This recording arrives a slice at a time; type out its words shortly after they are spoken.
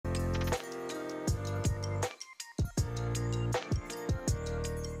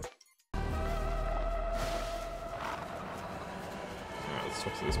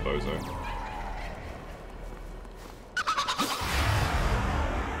Let's talk to this bozo.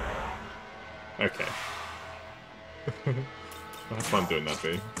 Okay. I'll have fun doing that, B.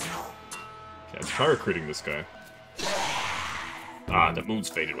 Okay, let's try recruiting this guy. Ah, the moon's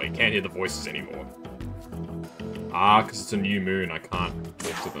faded away. Can't hear the voices anymore. Ah, because it's a new moon. I can't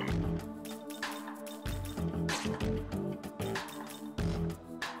talk to them.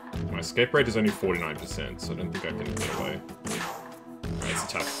 My escape rate is only 49%, so I don't think I can get away. Alright, let's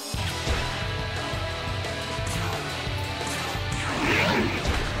attack.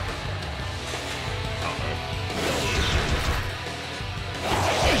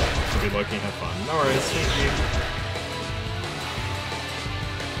 Be lucky and have fun. No worries, thank you.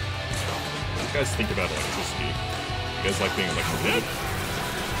 What do you guys think about electricity? You guys like being electrocuted?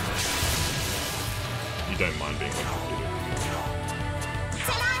 You don't mind being electrocuted.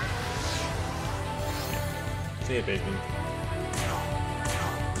 Yeah. See ya, baby.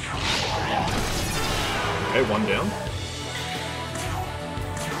 Okay, one down.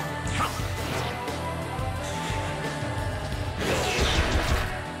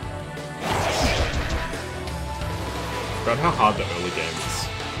 About how hard the early game is.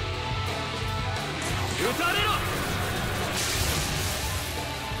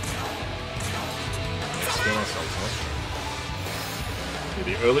 Scale ourselves up. Yeah,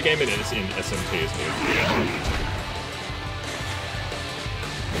 the early game in SMP is really good.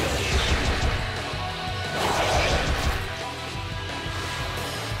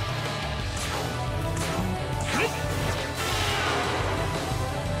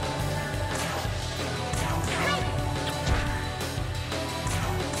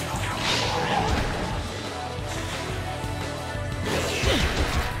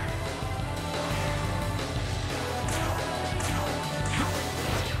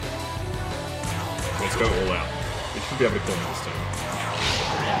 Go all out. We should be able to kill him this time.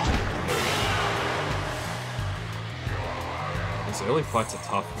 These early fights are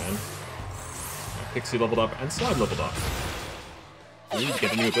tough, man. Pixie leveled up and Slide leveled up. You need to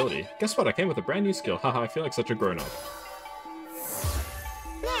get a new ability. Guess what? I came with a brand new skill. Haha, I feel like such a grown-up.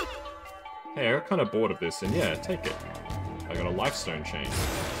 Hey, I got kind of bored of this, and yeah, take it. I got a lifestone chain.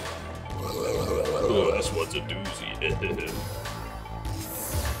 Oh, this one's a doozy.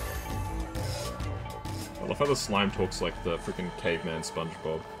 I love how the slime talks like the freaking caveman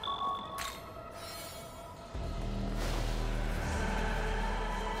SpongeBob.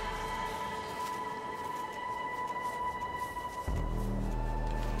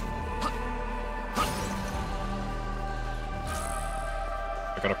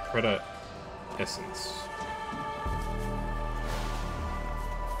 I got a Predator Essence.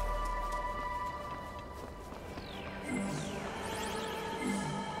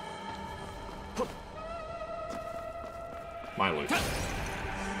 My loot. Ooh.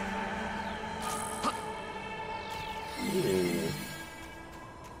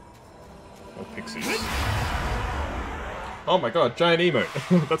 Oh, pixies. Oh my god, giant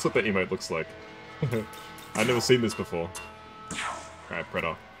emote! That's what the emote looks like. I've never seen this before. Alright,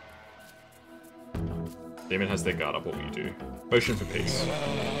 Predator. Demon has their guard up, what will you do? Potion for peace.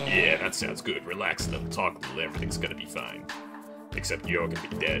 Yeah, that sounds good. Relax a little, talk a little, everything's gonna be fine. Except you're gonna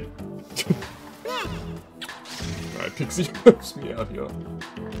be dead. Alright, Pixie helps me out here.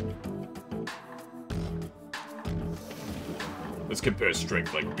 Let's compare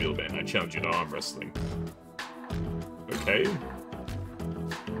strength like real men. I challenge you to arm wrestling. Okay.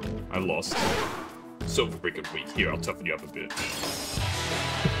 I lost. Silver brick of weak. Here, I'll toughen you up a bit.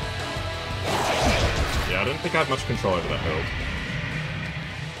 Yeah, I don't think I have much control over that build.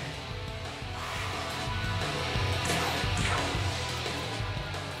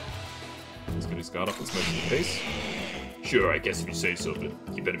 Let's get his guard up. Let's motion the face. Sure, I guess if you say so, but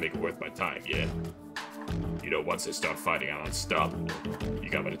you better make it worth my time, yeah? You know, once I start fighting, I'm unstoppable. You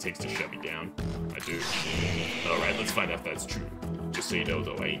got what it takes to shut me down? I do. Alright, let's find out if that's true. Just so you know,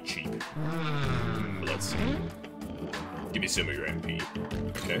 though, I ain't cheap. Let's see. Give me some of your MP.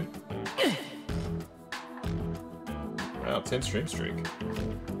 Okay. Wow, 10 stream streak.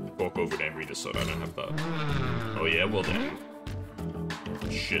 Walk over and read a sword, I don't have that. Oh yeah, well then.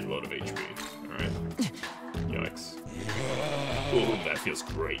 Shitload of HP. Alright. Yikes. Ooh, that feels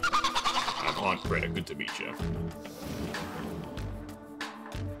great. I'm on Predator, good to meet you.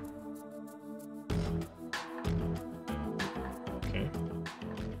 Okay.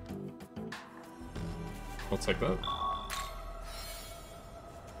 I'll take that.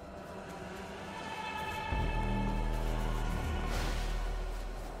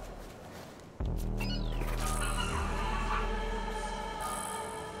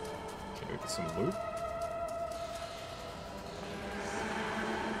 Okay, get some loot.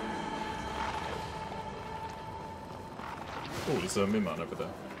 Oh, there's a Mimon over there.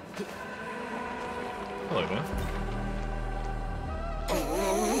 Hello there.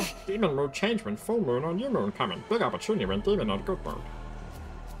 Demon mode change when full moon or new moon coming. Big opportunity when demon on good mode.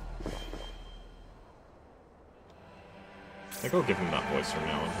 I think I'll give him that voice from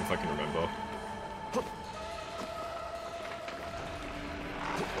now on, if I can remember.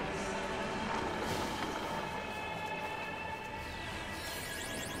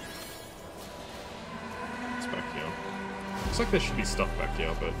 It's back here. Looks like there should be stuff back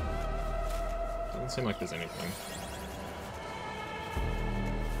here, but doesn't seem like there's anything.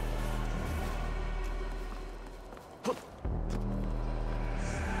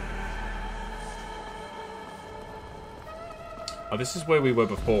 Oh, this is where we were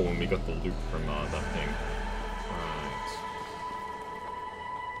before when we got the loot from that thing. Right.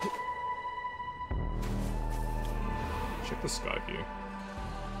 Check the sky view.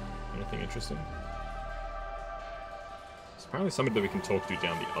 Anything interesting? There's apparently somebody that we can talk to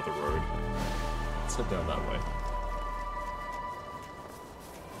down the other road. Let's head down that way.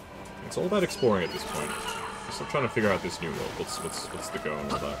 It's all about exploring at this point. We're still trying to figure out this new world. What's the go and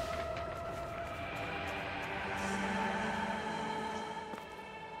all that.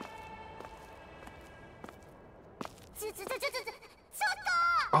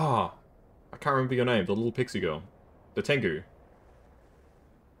 Ah! I can't remember your name, the little pixie girl. The Tengu.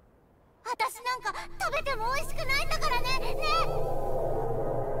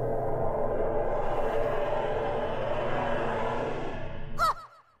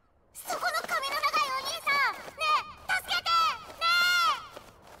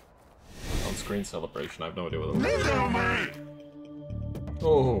 On-screen celebration, I have no idea what that is.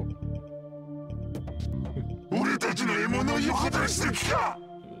 Oh!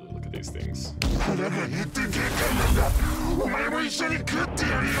 Look at these things.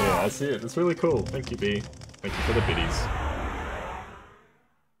 Yeah, I see it. It's really cool. Thank you, B. Thank you for the biddies.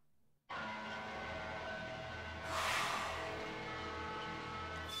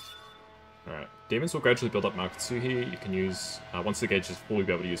 Alright. Demons will gradually build up Makatsuhi. You can use, once the gauge is full, you'll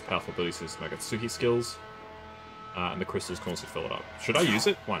be able to use powerful abilities such as Makatsuhi skills. And the crystals can also fill it up. Should I use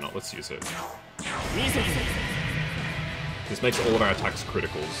it? Why not? Let's use it. This makes all of our attacks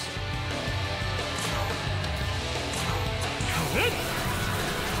criticals. I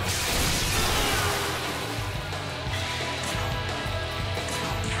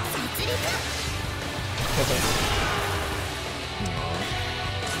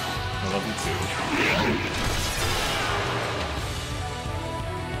love you too.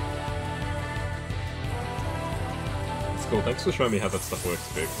 It's cool. Thanks for showing me how that stuff works,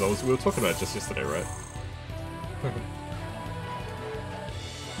 too, because we were talking about it just yesterday, right?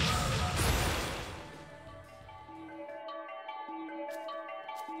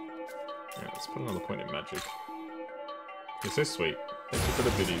 Yeah, let's put another point in magic. You're so sweet. Thank you for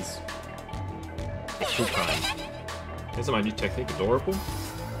the biddies. Too kind. Here's my new technique, adorable.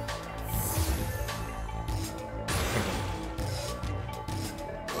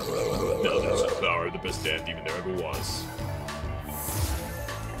 Elders of power, the best damn demon there ever was.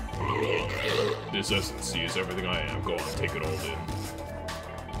 This essence is everything I am. Go on, take it all in.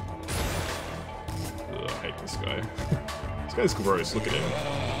 Ugh, I hate this guy. This guy's gross, look at him.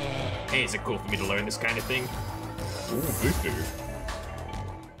 Hey, is it cool for me to learn this kind of thing? Ooh, voodoo.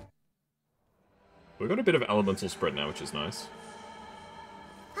 We've got a bit of elemental spread now, which is nice.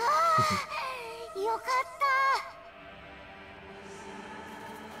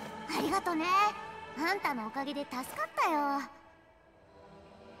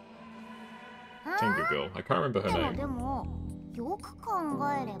 Tengu girl. I can't remember her name.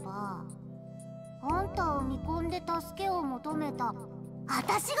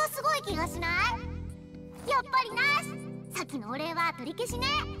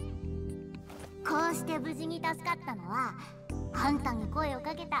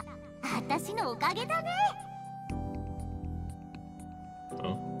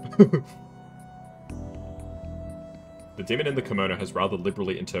 Oh. The demon in the kimono has rather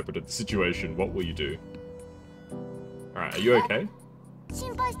liberally interpreted the situation. What will you do? Alright, are you okay?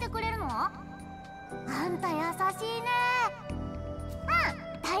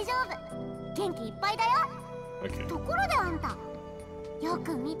 Okay.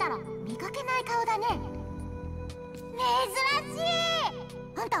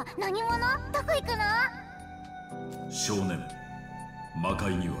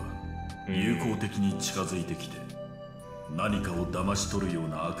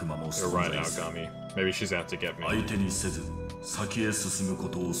 You're right, Aogami. Maybe she's out to get me.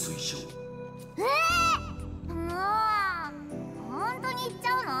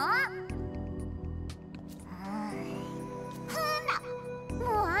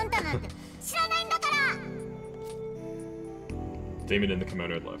 Demon in the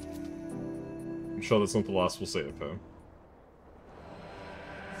kimono left. I'm sure that's not the last we'll see of her.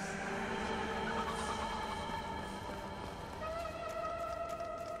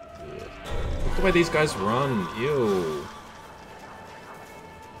 Yeah. Look the way these guys run. Ew.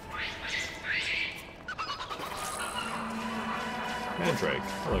 Mandrake.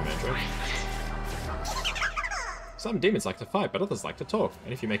 Hello, Mandrake. Some demons like to fight, but others like to talk.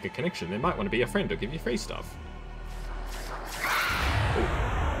 And if you make a connection, they might want to be your friend or give you free stuff.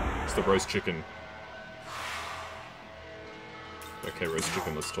 Oh, it's the roast chicken. Okay, roast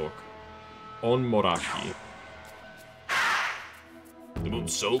chicken, let's talk. On Moraki. The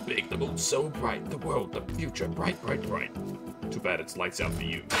moon's so big, the moon's so bright. The world, the future, bright, bright, bright. Too bad it's lights out for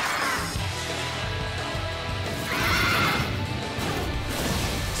you.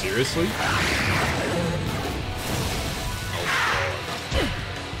 Seriously?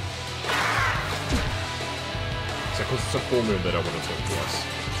 Because it's a full moon, they don't want to talk to us.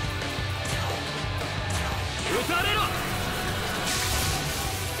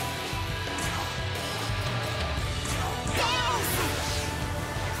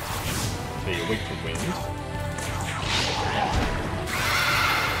 Okay, you're weak to wind.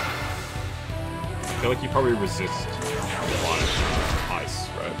 I feel like you probably resist fire, ice,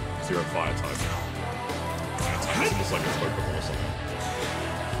 right? 0 fire type. It's just like a Pokemon or something.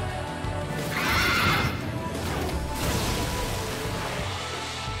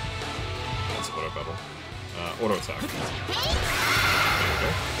 Battle. Auto attack. There we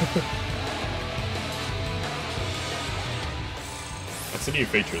go. That's a new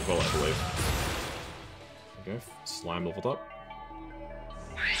feature as well, I believe. There we go. Slime leveled up.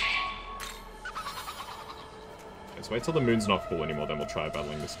 Let's wait till the moon's not full anymore, then we'll try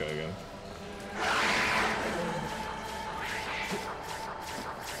battling this guy again.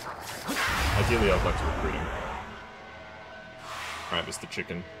 Ideally, I'd like to recruit him. Alright, Mr.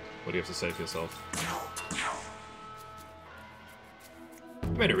 Chicken. What do you have to say for yourself?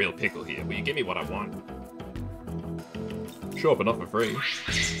 I'm in a real pickle here. Will you give me what I want? Sure, but not for free.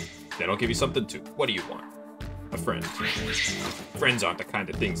 Then I'll give you something too. What do you want? A friend. Friends aren't the kind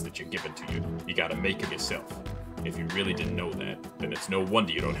of things that you're given to you. You gotta make them yourself. If you really didn't know that, then it's no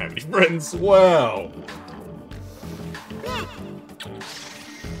wonder you don't have any friends. Wow!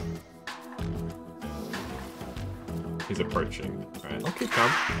 He's approaching. Alright, okay,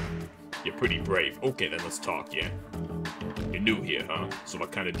 come. You're pretty brave. Okay, then let's talk, yeah? You're new here, huh? So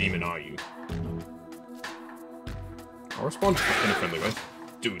what kind of demon are you? I'll respond in a friendly way.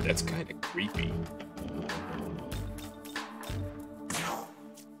 Dude, that's kind of creepy.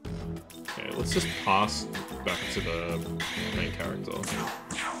 Okay, let's just pass back to the main character.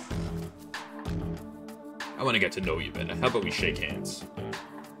 I want to get to know you better. How about we shake hands?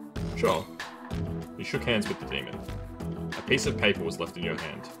 Sure. You shook hands with the demon. A piece of paper was left in your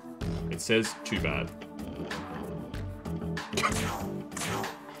hand. It says, too bad.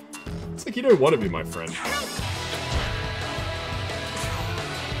 It's like you don't want to be my friend.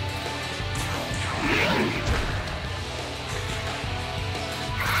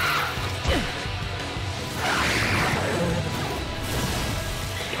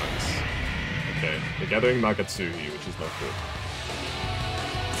 Yikes. Okay, they're gathering Magatsuhi, which is not good.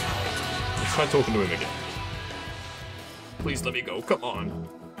 Let's try talking to him again. Please let me go, come on.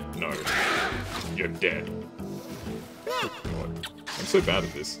 No. You're dead. Oh, God. I'm so bad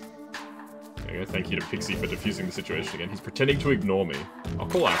at this. There you go, thank you to Pixie for diffusing the situation again. He's pretending to ignore me. I'll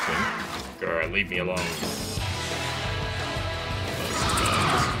call out to him. Girl, leave me alone. This is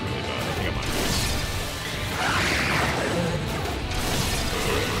really bad. I think I might lose.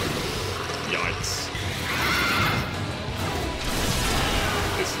 Yikes.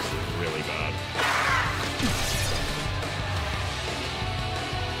 This is really bad.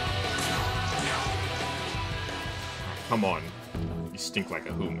 Come on. You stink like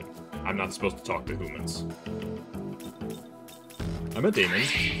a human. I'm not supposed to talk to humans. I'm a demon.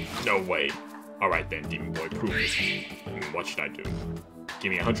 No way. Alright then, demon boy, prove it. What should I do?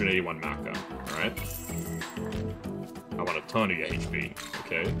 Give me 181 marker, alright? I want a ton of your HP,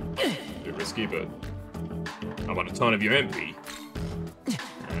 okay? A bit risky, but... I want a ton of your MP.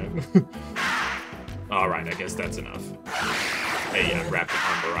 Alright. Alright, I guess that's enough. Hey, I'm wrapped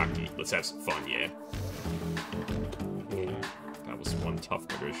on Baraki. Let's have some fun, yeah? That was one tough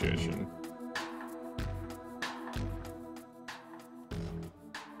negotiation.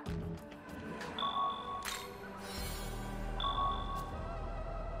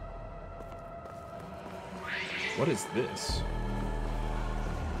 What is this?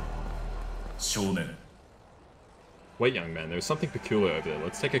 Shonen. Wait, young man, there is something peculiar over there.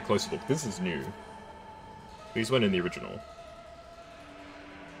 Let's take a closer look. This is new. These weren't in the original.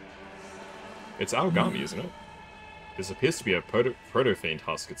 It's Aogami, isn't it? This appears to be a proto-fiend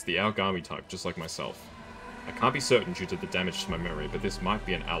husk. It's the Aogami type, just like myself. I can't be certain due to the damage to my memory, but this might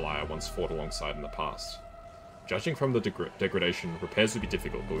be an ally I once fought alongside in the past. Judging from the degradation, repairs would be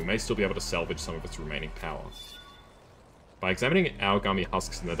difficult, but we may still be able to salvage some of its remaining power. By examining Aogami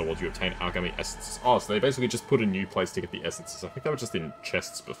husks in the Netherworld, you obtain Aogami essences. Oh, so they basically just put a new place to get the essences. I think they were just in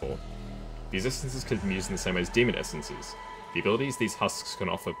chests before. These essences can be used in the same way as demon essences. The abilities these husks can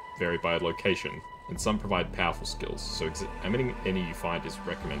offer vary by location, and some provide powerful skills, so examining any you find is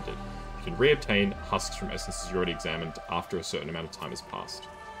recommended. You can re-obtain husks from essences you already examined after a certain amount of time has passed.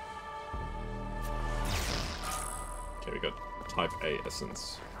 Okay, we got type A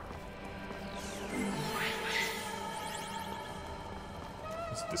essence.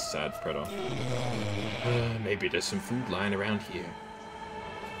 What's this sad predator? Maybe there's some food lying around here.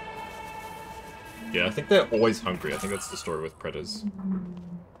 Yeah, I think they're always hungry. I think that's the story with predators.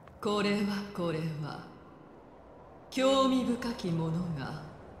 Who are you?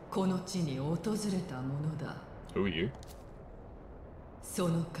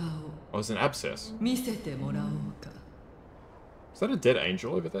 Oh, it's an abscess. Is that a dead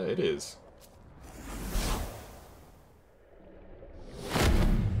angel over there? It is.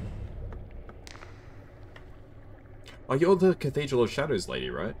 Oh, you're the Cathedral of Shadows lady,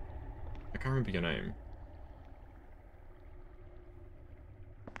 right? I can't remember your name.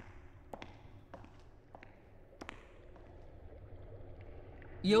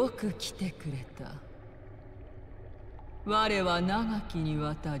 Yoku kite kureta. Ware wa nagaki ni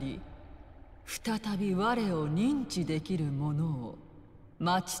watari, futabi ware o ninchi dekiru mono o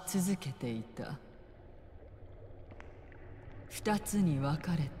machi tsuzukete ita. 二つに分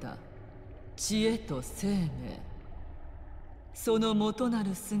かれた知恵と生命。その元な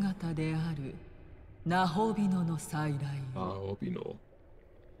る姿であるナホビノの再来。ナホビノ。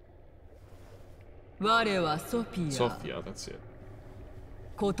我はソフィア。ソフィア、that's it。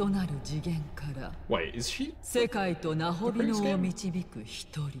異なる次元から。Wait, is she? 世界とナホビノを導く一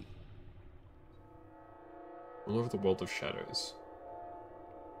人。All over the world of shadows.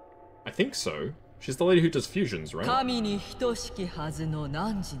 I think so. She's the lady who does fusions, right? 神に等しきはずの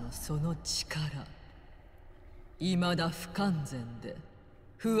汝のその力。未だ不完全で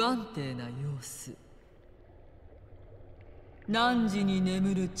不安定な様子。汝に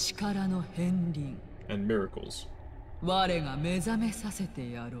眠る力の片鱗。And miracles. 我が目覚めさせ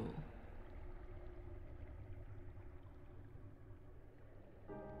てやろう。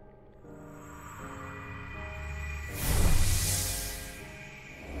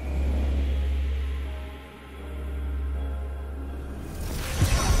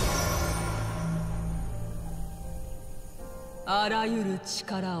あらゆる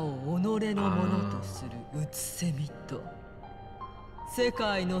力を己のものとするうつせみと世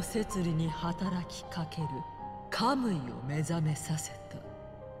界の摂理に働きかけるカムイを目覚めさせた。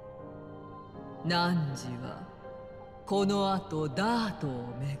汝はこの後ダート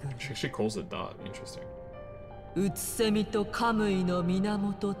を巡る。She calls it Dart. Interesting. うつせみとカムイの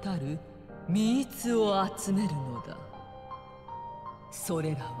源たるミーツを集めるのだ。そ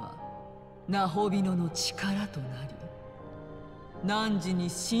れらはナホビノの力となり汝に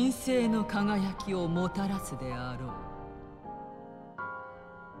神聖の輝きをもたらすであろう。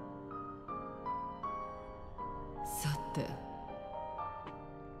さて。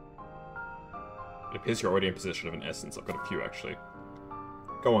It appears you're already in possession of an essence. I've got a few actually.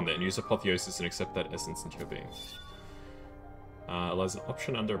 Go on then, use apotheosis and accept that essence into your being. Allows an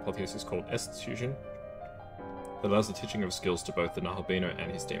option under apotheosis called Essence Fusion. It allows the teaching of skills to both the Nahabino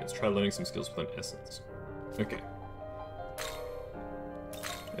and his demons. Try learning some skills with an essence. Okay.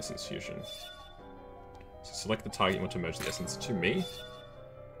 Essence Fusion. So select the target you want to merge the essence to me.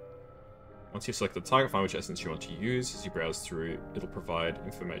 Once you select the target, find which essence you want to use. As you browse through, it'll provide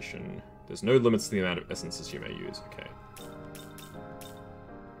information. There's no limits to the amount of essences you may use. Okay.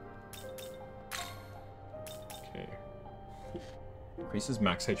 Okay. Increases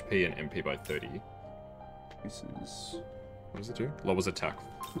max HP and MP by 30. Increases... What does it do? Lowers attack.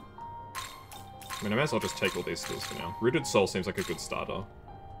 I mean, I may as well just take all these skills for now. Rooted Soul seems like a good starter.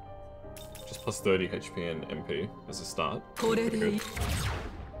 Just plus 30 HP and MP as a start. Pretty good.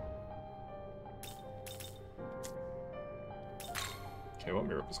 Okay, what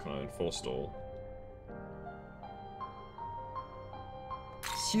miracles can I forestall?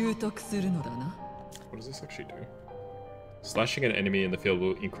 What does this actually do? Slashing an enemy in the field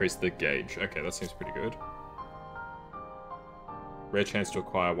will increase the gauge. Okay, that seems pretty good. Rare chance to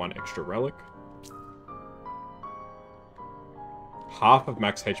acquire one extra relic. half of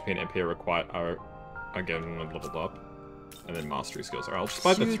max HP and MP are again leveled up. And then mastery skills. Alright, I'll just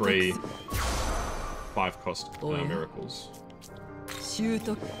buy the 3 5-cost miracles. 3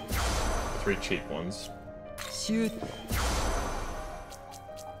 cheap ones.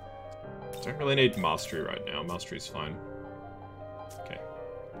 Don't really need mastery right now. Mastery's fine. Okay.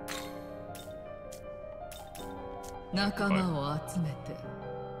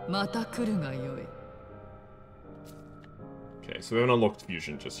 Okay, so we haven't unlocked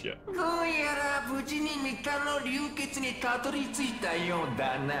fusion just yet.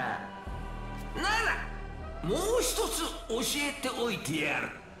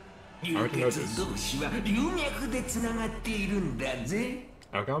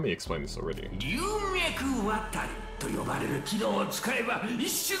 Agami explained this already.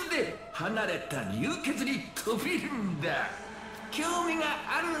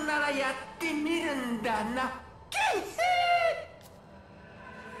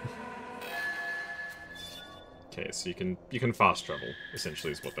 Okay, so you can fast travel,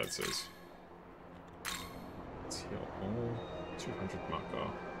 essentially is what that says. Let's heal all 200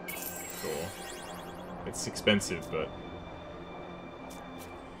 marker. Sure. It's expensive, but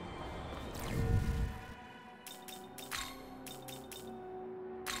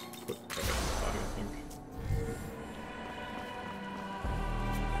put credit in the body, I think.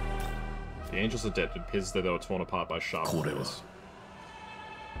 The angels are dead. It appears that they were torn apart by sharp claws.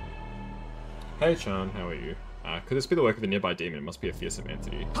 Hey Chan, how are you? Could this be the work of a nearby demon? It must be a fearsome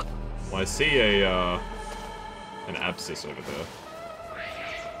entity. Well, I see an abscess over there.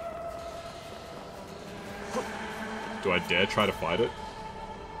 Do I dare try to fight it?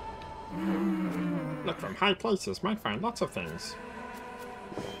 Look from high places, might find lots of things.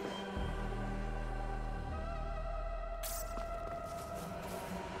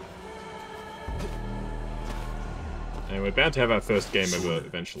 And we're bound to have our first game over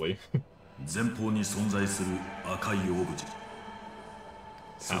eventually. 前方に存在する赤いオブジェ。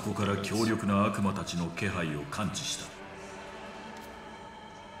そこから強力な悪魔たちの気配を感知し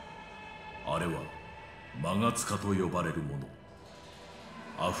た。あれはマガツカと呼ばれるも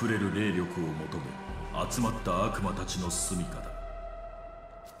の。溢れる霊力を求め集まった悪魔たちの住処だ。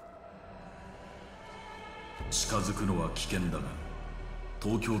近づくのは危険だが、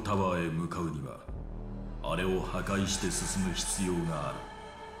東京タワーへ向かうにはあれを破壊して進む必要がある。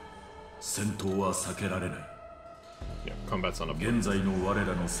戦闘は避けられない。現在の我ら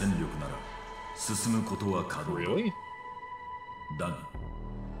の戦力なら進むことは可能だ。だが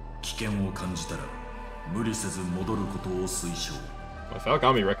危険を感じたら無理せず戻ることを推奨。If our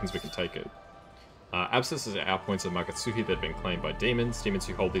army reckons we can take it. Abscesses are outpoints of Magatsuhi that have been claimed by demons. Demons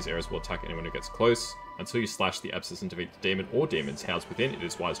who hold these areas will attack anyone who gets close. Until you slash the abscess and defeat the demon or demons housed within, it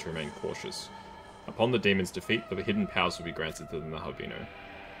is wise to remain cautious. Upon the demon's defeat, the hidden powers will be granted to the Nahabino.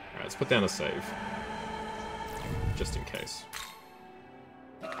 Alright, let's put down a save. Just in case.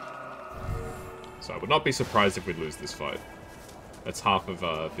 So I would not be surprised if we lose this fight. That's half of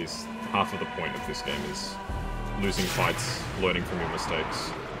the point of this game is losing fights, learning from your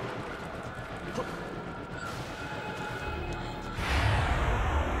mistakes.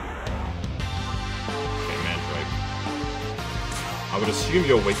 Okay, Mandrake. I would assume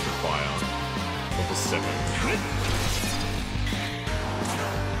you're weak to fire. Level 7.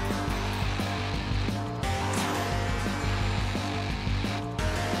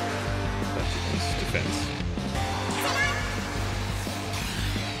 Defense.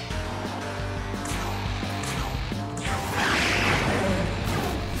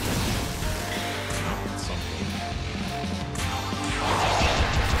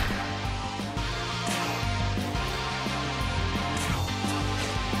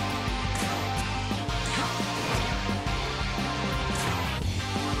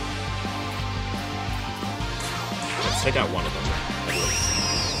 Let's take out one of them, at least.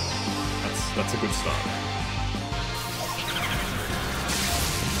 That's a good start.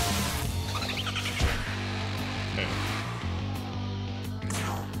 Okay.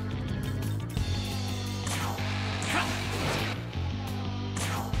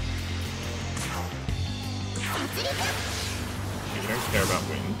 You don't care about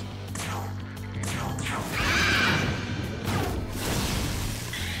wind.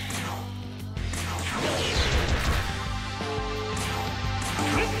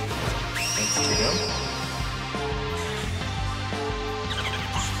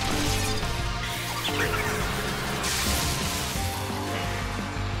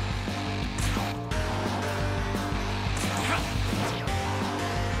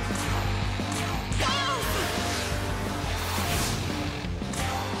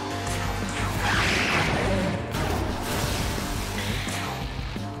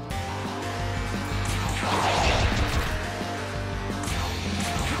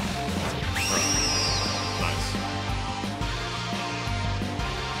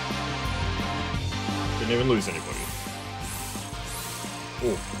 even lose anybody.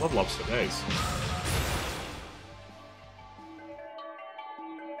 Oh, level ups for days.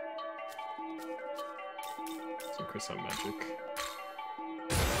 Let's increase our magic.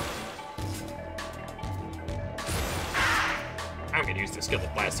 I'm gonna use this skill to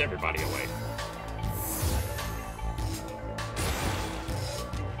blast everybody away.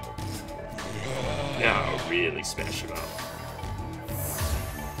 Now, really smash him up.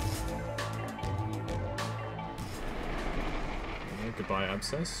 Goodbye,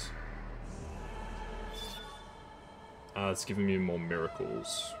 Abscess. It's giving me more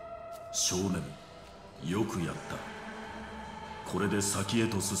miracles. 少年、よくやった。これで先へ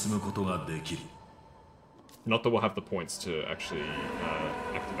と進むことができる。Not that we'll have the points to actually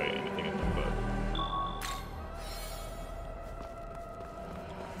activate anything in them, but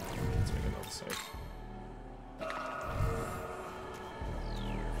let's make another save.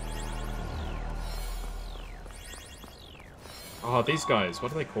 Oh, these guys,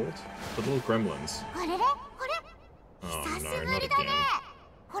 what are they called? The little gremlins. Oh no, not again.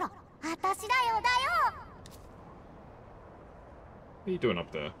 What are you doing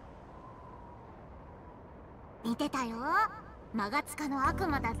up there? 見てたよ。マガツカの悪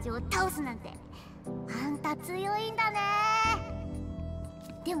魔たちを倒すなんて。あんた強いんだね。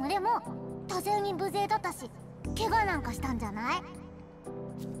でも多勢に無勢だったし、怪我なんかしたんじゃない？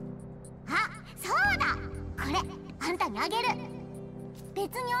あ、そうだ。これあんたにあげる。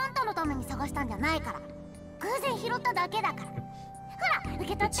別にあんたのために探したんじゃないから。偶然拾っただけだから。ほら、受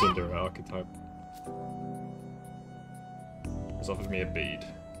け取って。Cinder archetype. Has offered me a bead.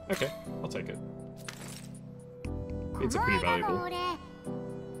 Okay, I'll take it. It's pretty valuable. っ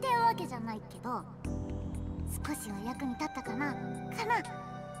てわけじゃないけど、少しは役に立ったかな。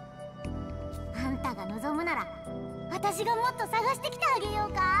あんたが望むなら、私がもっと探してきてあげよ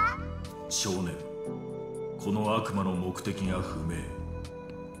うか。少年、この悪魔の目的が不明。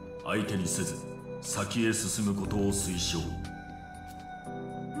相手にせず、先へ進むことを推奨。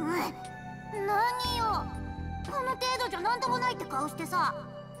何よ、この程度じゃ何ともないって顔してさ。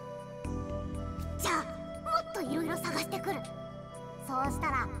じゃあ。もっといろいろ探してくる。そうした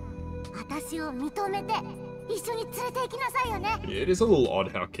ら私を認めて一緒に連れて行きなさいよね。It is a little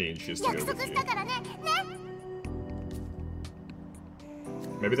odd how keen she is to go 約 with 束 you. したからね。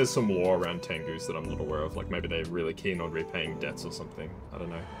Maybe there's some lore around Tengus that I'm not aware of. Like maybe they're really keen on repaying debts or something. I don't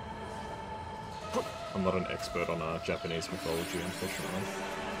know. I'm not an expert on Japanese mythology, unfortunately.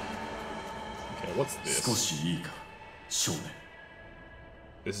 Okay, what's this? 少しいいか、少年。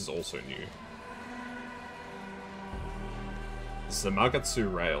 This is also new. This is a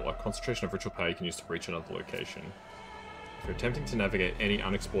Magatsu rail, a concentration of ritual power you can use to reach another location. If you're attempting to navigate any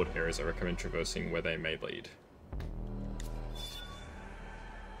unexplored areas, I recommend traversing where they may lead.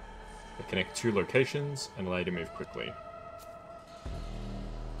 They connect 2 locations and allow you to move quickly.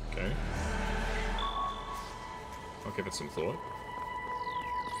 Okay. I'll give it some thought.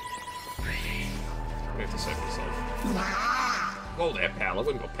 We have to save yourself. Whoa there, pal. I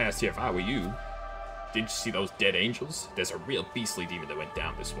wouldn't go past here if I were you. Didn't you see those dead angels? There's a real beastly demon that went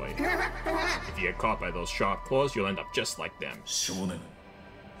down this way. If you get caught by those sharp claws, you'll end up just like them.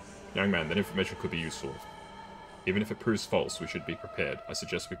 Young man, that information could be useful. Even if it proves false, we should be prepared. I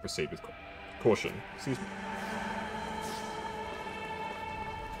suggest we proceed with caution. Excuse me.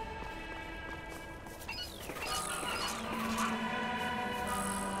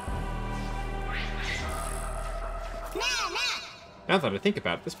 Now that I think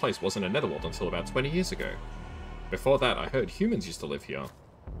about it, this place wasn't a netherworld until about 20 years ago. Before that, I heard humans used to live here.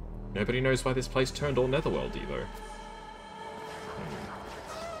 Nobody knows why this place turned all netherworldy, though.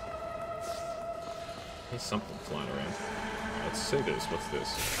 There's something flying around. Let's see this. What's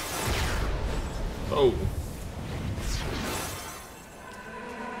this? Oh!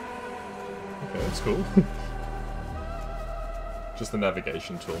 Okay, that's cool. Just the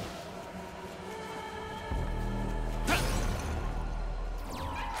navigation tool.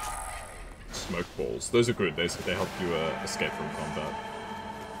 Smoke balls. Those are good. They help you escape from combat.